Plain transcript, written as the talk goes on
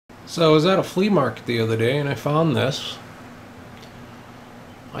So I was at a flea market the other day and I found this.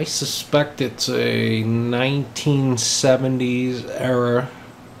 I suspect it's a 1970s era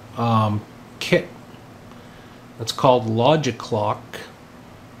kit. It's called Logi-Clock.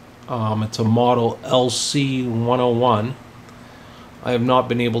 It's a model LC-101. I have not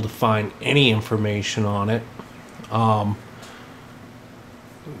been able to find any information on it. I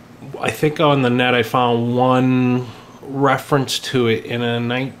think on the net I found one reference to it in a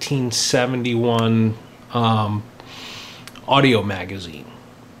 1971 audio magazine.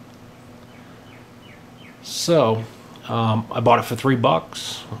 So I bought it for $3. I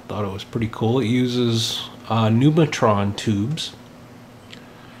thought it was pretty cool. It uses Numitron tubes,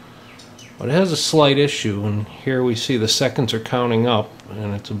 but it has a slight issue, and here we see the seconds are counting up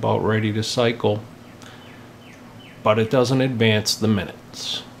and it's about ready to cycle, but it doesn't advance the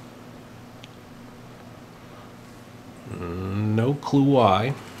minutes. No clue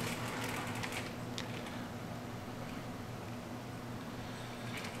why.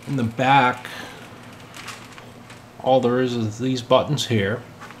 In the back, all there is these buttons here,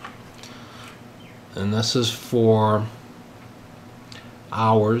 and this is for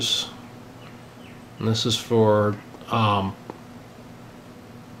hours, and this is for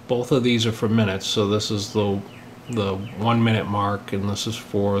both of these are for minutes. So this is the 1 minute mark, and this is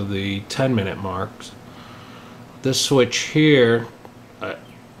for the 10-minute marks. This switch here, I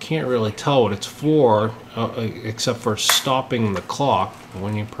can't really tell what it's for, except for stopping the clock.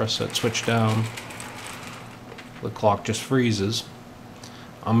 When you press that switch down, the clock just freezes.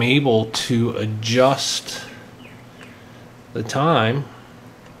 I'm able to adjust the time,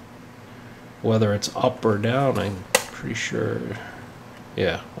 whether it's up or down. I'm pretty sure,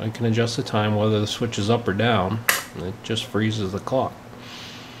 yeah, I can adjust the time whether the switch is up or down, and it just freezes the clock.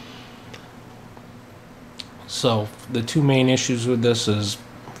 So the two main issues with this is,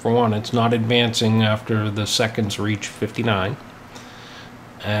 for one, it's not advancing after the seconds reach 59,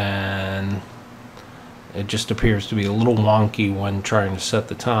 and it just appears to be a little wonky when trying to set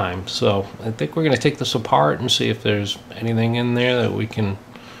the time. So I think we're going to take this apart and see if there's anything in there that we can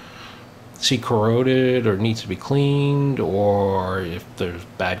see corroded or needs to be cleaned, or if there's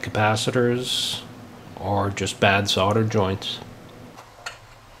bad capacitors or just bad solder joints.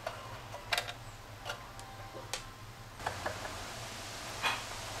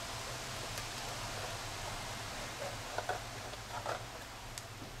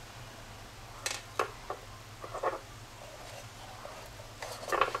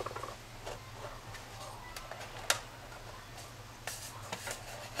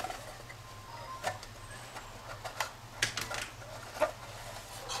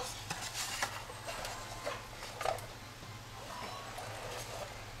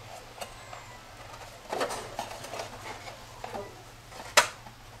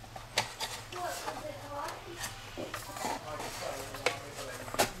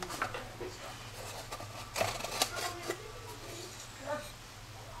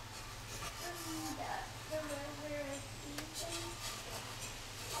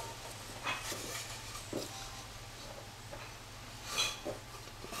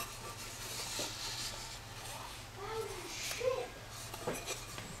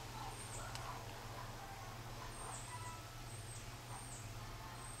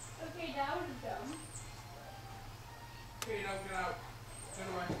 Okay, that was dumb. Okay, don't get out. Get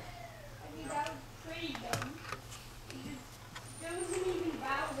away. Okay, that was pretty dumb. That wasn't even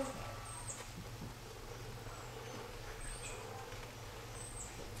valid.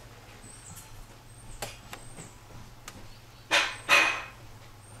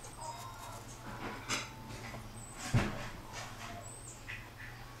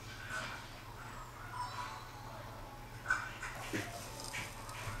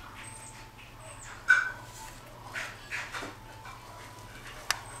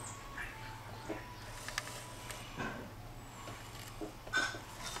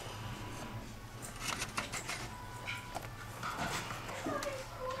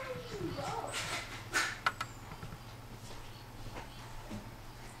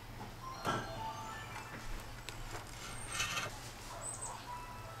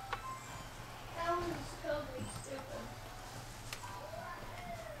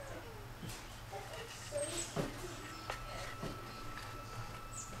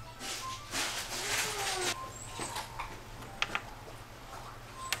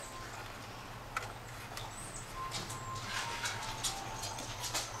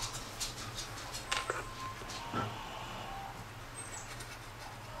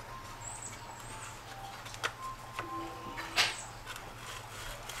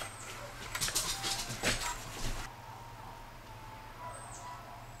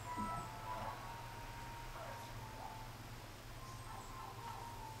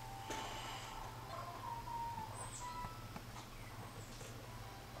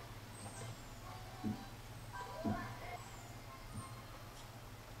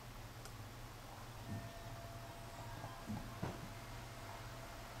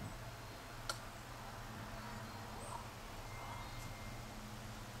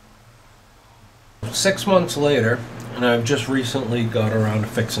 6 months later, and I've just recently got around to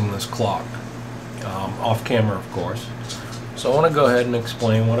fixing this clock, off camera of course. So I want to go ahead and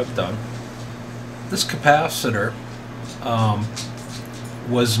explain what I've done. This capacitor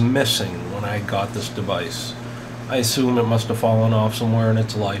was missing when I got this device. I assume it must have fallen off somewhere in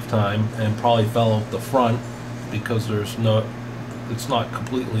its lifetime and probably fell out the front because it's not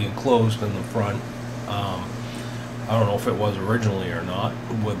completely enclosed in the front. I don't know if it was originally or not,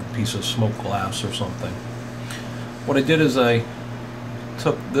 with a piece of smoked glass or something. What I did is I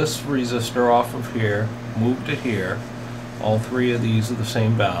took this resistor off of here, moved it here. All three of these are the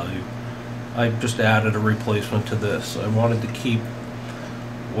same value. I just added a replacement to this. I wanted to keep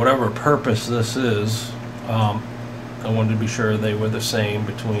whatever purpose this is. I wanted to be sure they were the same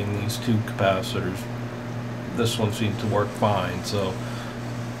between these two capacitors. This one seemed to work fine, so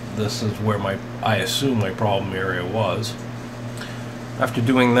this is where I assume my problem area was. After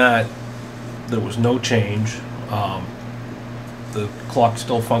doing that, there was no change. The clock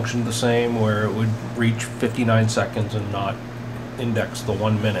still functioned the same, where it would reach 59 seconds and not index the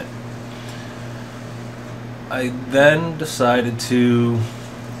 1 minute. I then decided to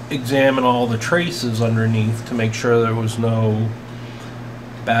examine all the traces underneath to make sure there was no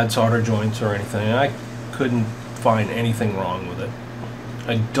bad solder joints or anything. I couldn't find anything wrong with it.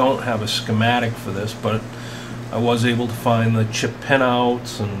 I don't have a schematic for this, but I was able to find the chip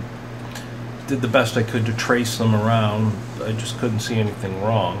pinouts and did the best I could to trace them around. I just couldn't see anything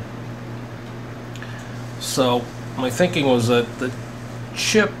wrong. So my thinking was that the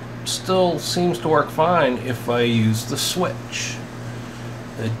chip still seems to work fine if I use the switch.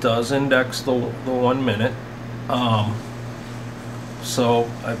 It does index the 1 minute. So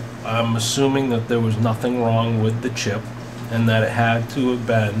I'm assuming that there was nothing wrong with the chip and that it had to have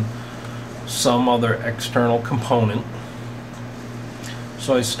been some other external component.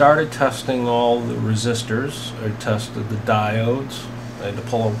 So I started testing all the resistors. I tested the diodes. I had to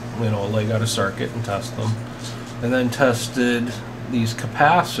pull a leg out of circuit and test them. And then tested these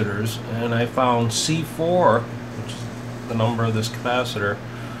capacitors, and I found C4, which is the number of this capacitor,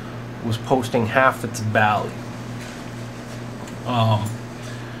 was posting half its value.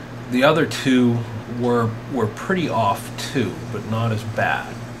 The other two were pretty off too, but not as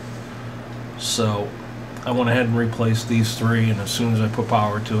bad. So I went ahead and replaced these three, and as soon as I put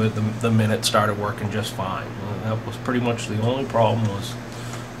power to it, the minute started working just fine. That was pretty much the only problem, was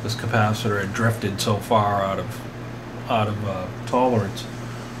this capacitor had drifted so far out of tolerance.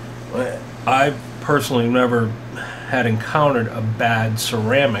 I personally never had encountered a bad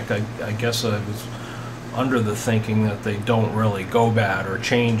ceramic. I guess I was under the thinking that they don't really go bad or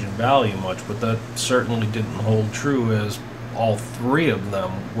change in value much, but that certainly didn't hold true, as all three of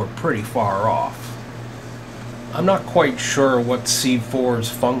them were pretty far off. I'm not quite sure what C4's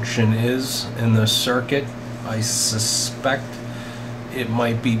function is in this circuit. I suspect it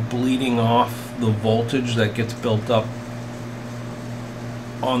might be bleeding off the voltage that gets built up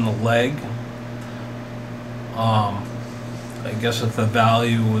on the leg. I guess if the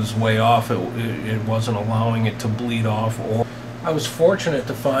value was way off, it wasn't allowing it to bleed off. Or I was fortunate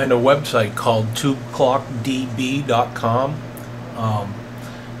to find a website called tubeclockdb.com,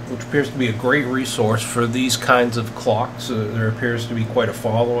 which appears to be a great resource for these kinds of clocks. There appears to be quite a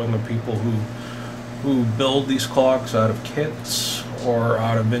following of people who build these clocks out of kits or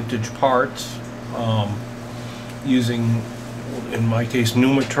out of vintage parts, using, in my case,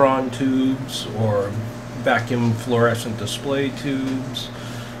 Numitron tubes or vacuum fluorescent display tubes,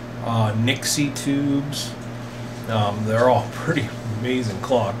 Nixie tubes. They're all pretty amazing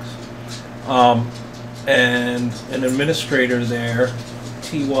clocks. And an administrator there,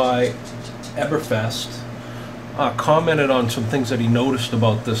 T.Y. Eberfest, commented on some things that he noticed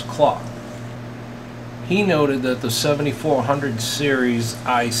about this clock. He noted that the 7400 series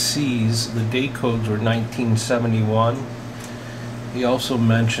ICs, the date codes were 1971. He also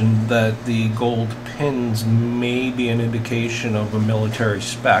mentioned that the gold pins may be an indication of a military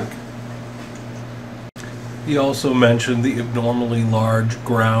spec. He also mentioned the abnormally large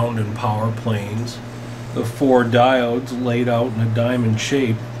ground and power planes, the 4 diodes laid out in a diamond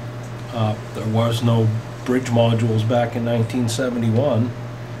shape. There was no bridge modules back in 1971.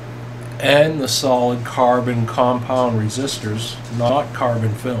 And the solid carbon compound resistors, not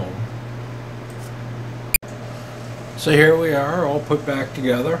carbon film. So here we are, all put back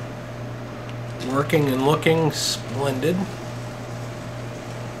together, working and looking splendid.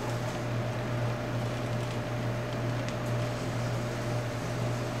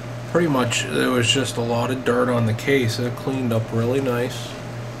 Pretty much there was just a lot of dirt on the case. It cleaned up really nice.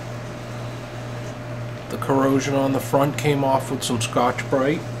 The corrosion on the front came off with some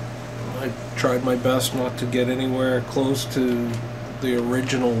Scotch-Brite. I tried my best not to get anywhere close to the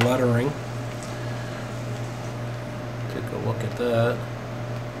original lettering. Take a look at that.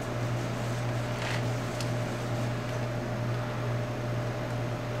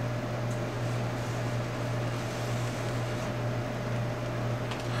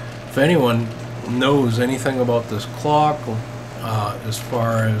 If anyone knows anything about this clock, as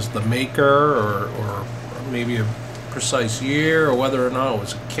far as the maker or maybe a precise year or whether or not it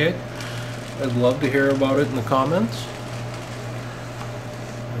was a kit, I'd love to hear about it in the comments.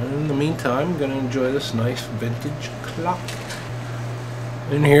 And in the meantime, I'm going to enjoy this nice vintage clock.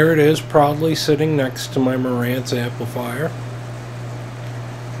 And here it is, proudly sitting next to my Marantz amplifier.